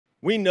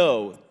We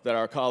know that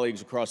our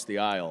colleagues across the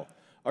aisle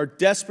are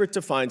desperate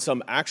to find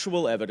some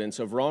actual evidence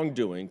of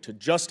wrongdoing to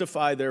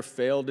justify their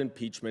failed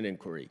impeachment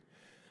inquiry.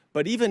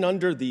 But even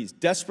under these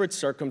desperate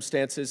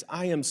circumstances,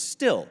 I am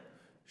still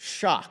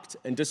shocked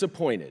and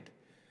disappointed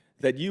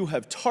that you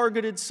have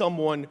targeted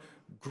someone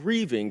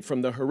grieving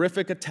from the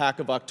horrific attack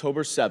of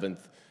October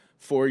 7th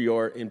for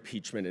your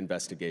impeachment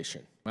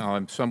investigation. Well,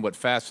 I'm somewhat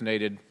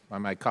fascinated by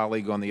my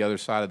colleague on the other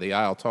side of the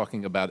aisle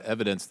talking about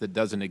evidence that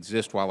doesn't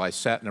exist. While I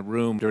sat in a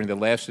room during the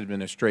last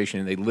administration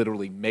and they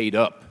literally made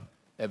up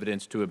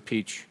evidence to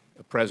impeach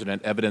a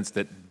president, evidence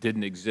that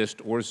didn't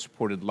exist or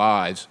supported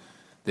lies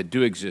that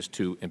do exist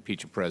to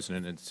impeach a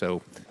president. And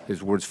so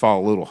his words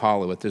fall a little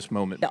hollow at this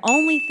moment. The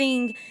only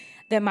thing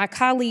that my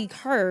colleague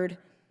heard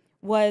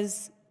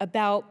was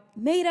about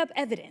made-up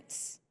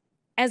evidence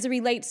as it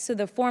relates to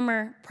the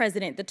former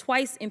president, the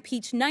twice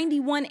impeached,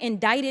 91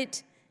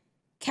 indicted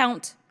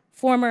count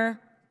former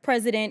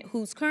president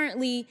who's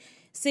currently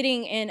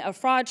sitting in a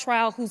fraud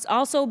trial, who's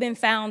also been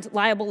found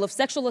liable of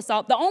sexual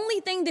assault. The only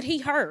thing that he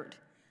heard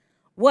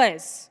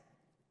was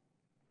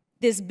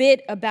this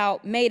bit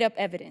about made-up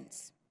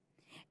evidence.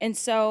 And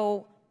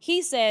so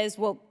he says,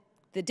 well,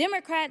 the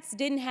Democrats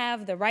didn't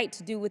have the right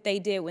to do what they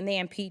did when they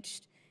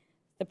impeached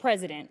the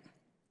president.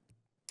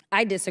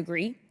 I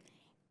disagree.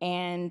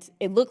 And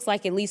it looks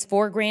like at least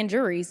 4 grand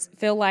juries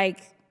feel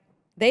like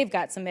they've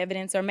got some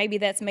evidence, or maybe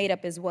that's made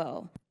up as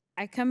well.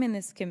 I come in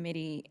this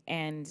committee,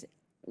 and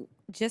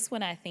just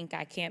when I think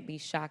I can't be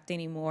shocked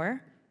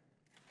anymore,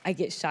 I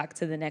get shocked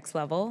to the next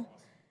level.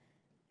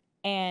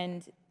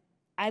 And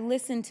I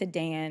listened to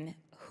Dan,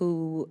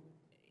 who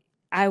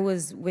I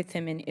was with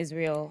him in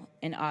Israel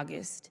in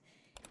August,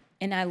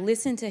 and I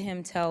listened to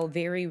him tell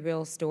very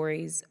real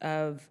stories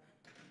of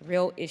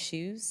real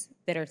issues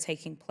that are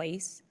taking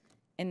place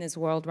in this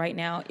world right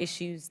now,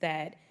 issues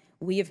that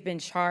we have been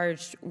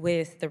charged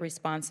with the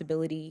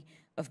responsibility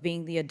of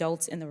being the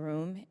adults in the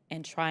room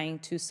and trying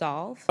to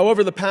solve.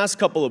 However, the past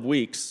couple of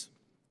weeks,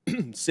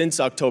 since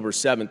October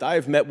 7th, I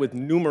have met with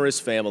numerous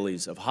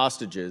families of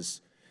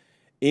hostages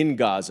in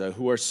Gaza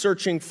who are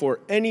searching for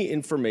any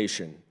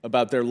information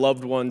about their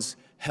loved ones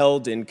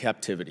held in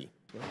captivity.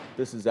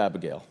 This is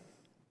Abigail.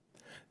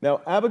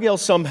 Now, Abigail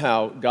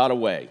somehow got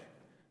away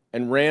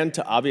and ran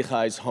to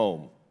Avichai's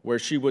home, where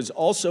she was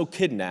also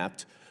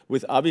kidnapped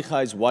with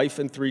Avichai's wife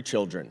and 3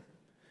 children,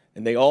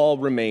 and they all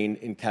remain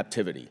in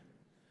captivity,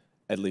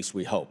 at least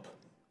we hope.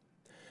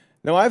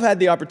 Now, I've had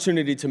the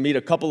opportunity to meet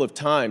a couple of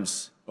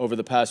times over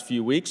the past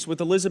few weeks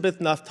with Elizabeth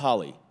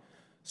Naftali,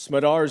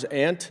 Smadar's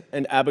aunt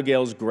and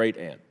Abigail's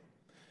great-aunt.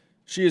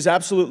 She is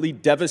absolutely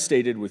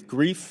devastated with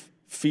grief,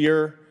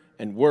 fear,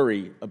 and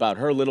worry about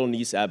her little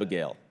niece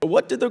Abigail.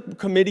 What did the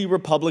committee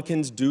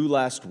Republicans do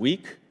last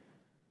week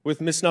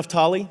with Ms.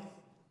 Naftali?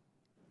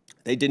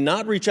 They did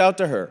not reach out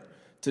to her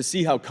to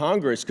see how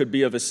Congress could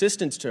be of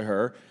assistance to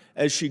her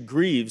as she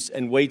grieves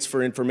and waits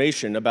for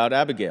information about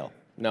Abigail.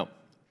 No.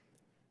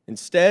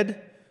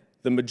 Instead,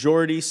 the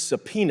majority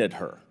subpoenaed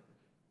her.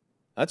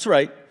 That's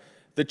right.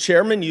 The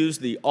chairman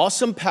used the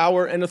awesome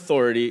power and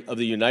authority of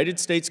the United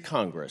States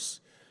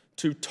Congress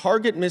to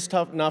target Ms.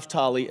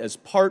 Naftali as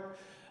part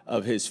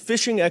of his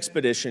fishing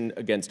expedition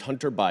against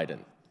Hunter Biden,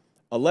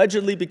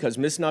 allegedly because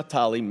Ms.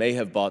 Naftali may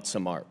have bought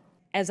some art.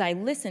 As I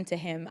listened to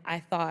him, I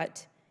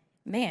thought,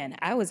 man,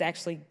 I was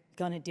actually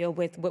going to deal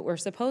with what we're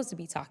supposed to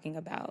be talking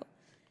about.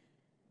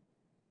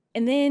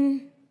 And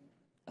then,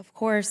 of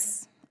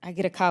course, I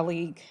get a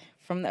colleague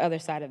from the other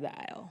side of the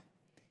aisle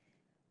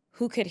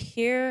who could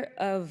hear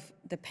of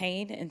the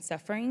pain and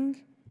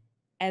suffering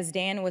as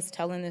Dan was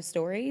telling the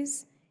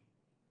stories,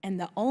 and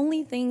the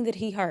only thing that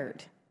he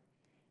heard,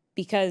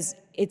 because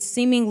it's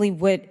seemingly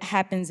what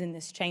happens in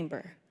this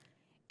chamber,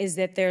 is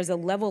that there's a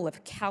level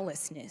of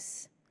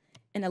callousness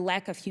and a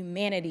lack of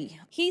humanity.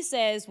 He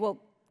says, well,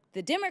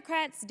 the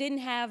Democrats didn't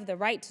have the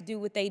right to do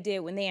what they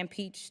did when they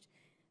impeached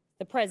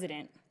the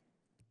president.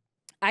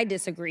 I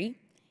disagree.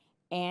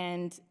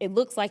 And it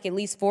looks like at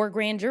least 4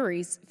 grand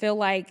juries feel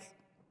like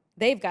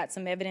they've got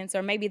some evidence,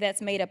 or maybe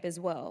that's made up as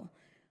well.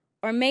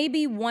 Or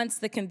maybe once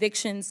the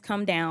convictions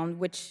come down,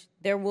 which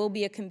there will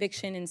be a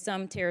conviction in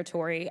some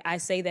territory, I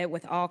say that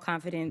with all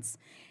confidence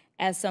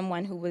as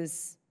someone who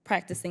was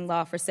practicing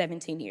law for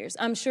 17 years.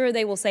 I'm sure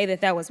they will say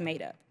that that was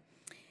made up.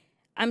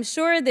 I'm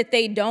sure that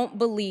they don't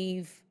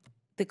believe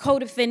the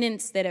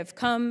co-defendants that have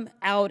come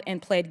out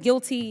and pled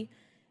guilty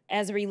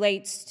as it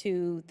relates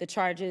to the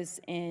charges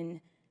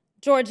in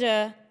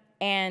Georgia,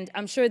 and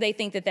I'm sure they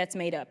think that that's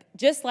made up.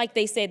 Just like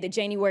they said that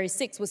January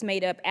 6th was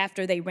made up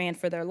after they ran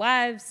for their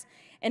lives,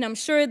 and I'm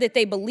sure that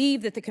they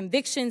believe that the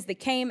convictions that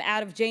came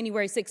out of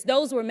January 6th,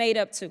 those were made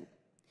up too.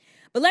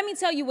 But let me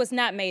tell you what's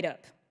not made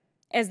up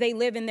as they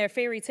live in their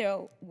fairy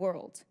tale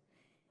world.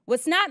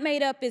 What's not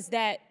made up is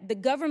that the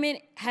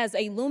government has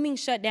a looming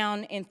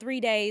shutdown in 3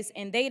 days,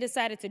 and they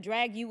decided to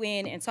drag you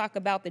in and talk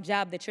about the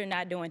job that you're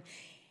not doing.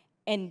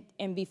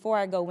 And before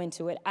I go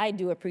into it, I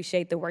do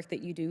appreciate the work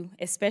that you do,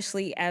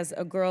 especially as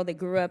a girl that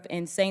grew up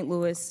in St.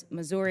 Louis,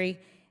 Missouri,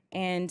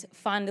 and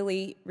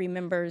fondly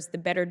remembers the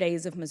better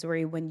days of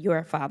Missouri when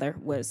your father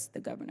was the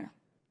governor.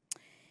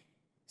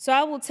 So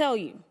I will tell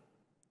you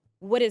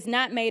what is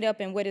not made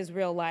up and what is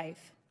real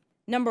life.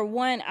 Number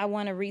one, I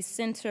want to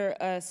recenter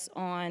us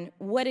on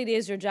what it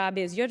is your job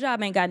is. Your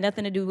job ain't got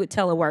nothing to do with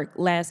telework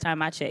last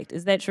time I checked.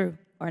 Is that true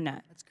or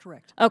not? That's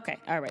correct. Okay,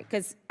 all right,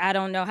 because I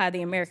don't know how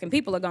the American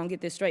people are going to get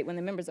this straight when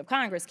the members of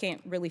Congress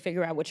can't really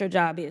figure out what your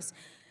job is.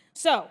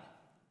 So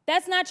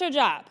that's not your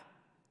job.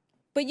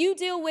 But you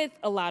deal with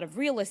a lot of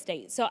real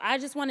estate. So I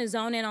just want to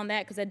zone in on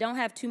that because I don't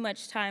have too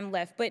much time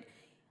left. But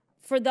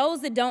for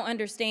those that don't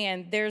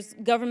understand, there's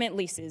government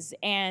leases,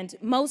 and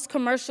most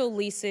commercial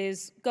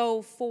leases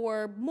go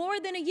for more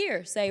than a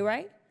year, say,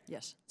 right?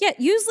 Yes. Yeah,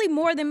 usually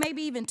more than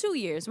maybe even 2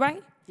 years,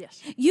 right?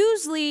 Yes.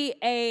 Usually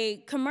a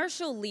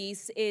commercial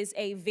lease is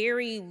a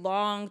very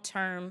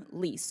long-term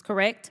lease,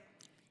 correct?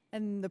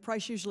 And the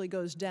price usually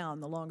goes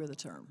down the longer the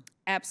term.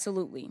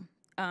 Absolutely.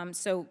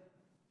 So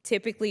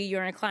typically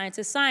you're inclined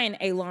to sign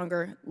a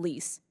longer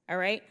lease, all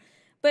right?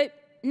 But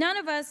none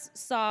of us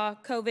saw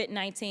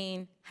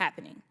COVID-19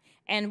 happening.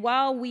 And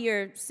while we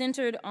are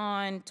centered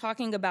on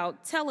talking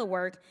about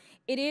telework,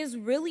 it is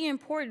really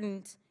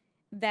important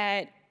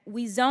that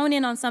we zone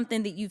in on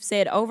something that you've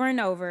said over and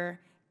over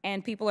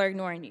and people are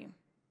ignoring you.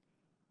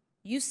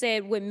 You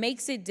said what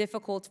makes it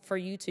difficult for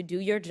you to do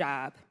your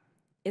job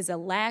is a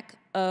lack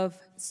of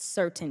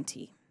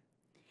certainty.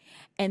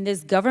 And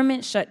this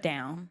government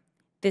shutdown,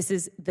 this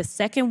is the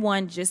second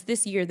one just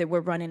this year that we're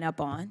running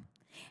up on,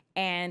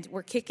 and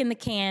we're kicking the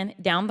can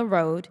down the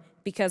road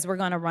because we're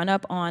going to run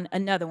up on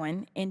another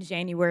one in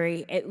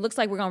January. It looks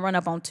like we're going to run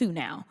up on 2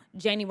 now,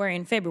 January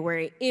and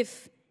February,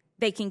 if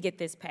they can get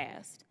this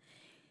passed.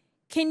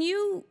 Can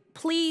you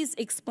please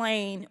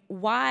explain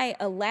why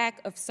a lack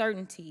of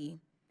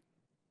certainty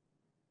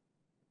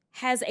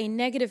has a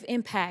negative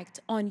impact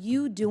on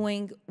you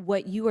doing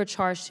what you are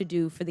charged to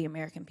do for the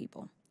American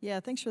people? Yeah,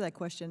 thanks for that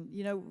question.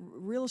 You know,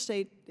 real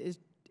estate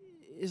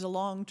is a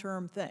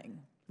long-term thing.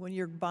 When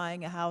you're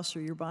buying a house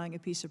or you're buying a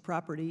piece of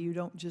property, you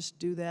don't just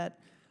do that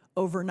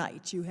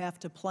overnight. You have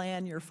to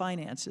plan your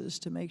finances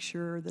to make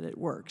sure that it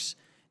works.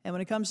 And when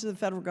it comes to the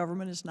federal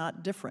government, it's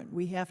not different.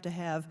 We have to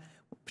have,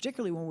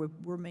 particularly when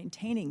we're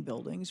maintaining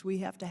buildings, we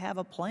have to have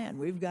a plan.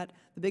 We've got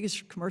the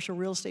biggest commercial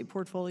real estate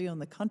portfolio in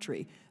the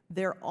country.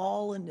 They're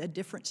all in a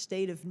different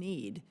state of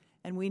need,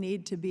 and we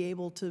need to be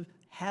able to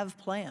have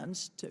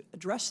plans to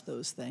address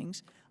those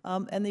things.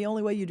 And the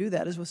only way you do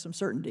that is with some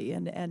certainty.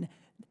 And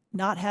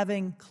not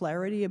having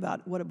clarity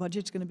about what a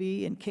budget's going to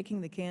be and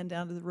kicking the can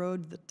down to the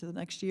road to the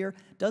next year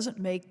doesn't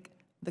make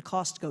the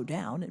cost go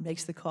down. It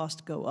makes the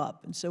cost go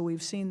up. And so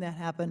we've seen that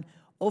happen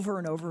over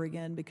and over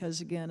again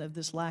because, again, of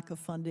this lack of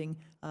funding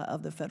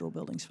of the Federal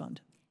Buildings Fund.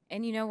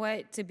 And you know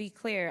what? To be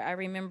clear, I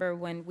remember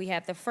when we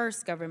had the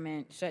first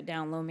government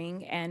shutdown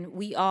looming, and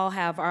we all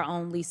have our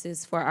own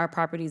leases for our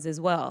properties as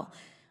well.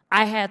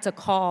 I had to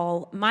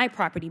call my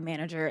property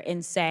manager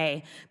and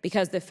say,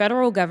 because the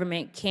federal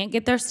government can't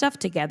get their stuff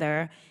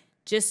together,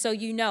 just so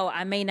you know,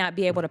 I may not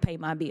be able to pay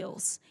my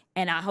bills,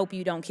 and I hope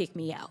you don't kick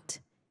me out.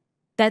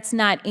 That's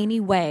not any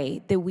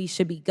way that we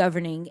should be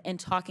governing and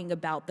talking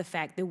about the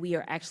fact that we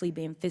are actually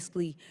being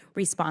fiscally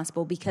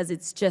responsible, because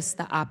it's just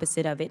the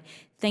opposite of it.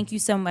 Thank you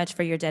so much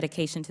for your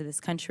dedication to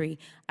this country.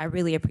 I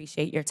really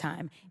appreciate your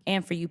time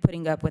and for you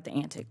putting up with the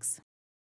antics.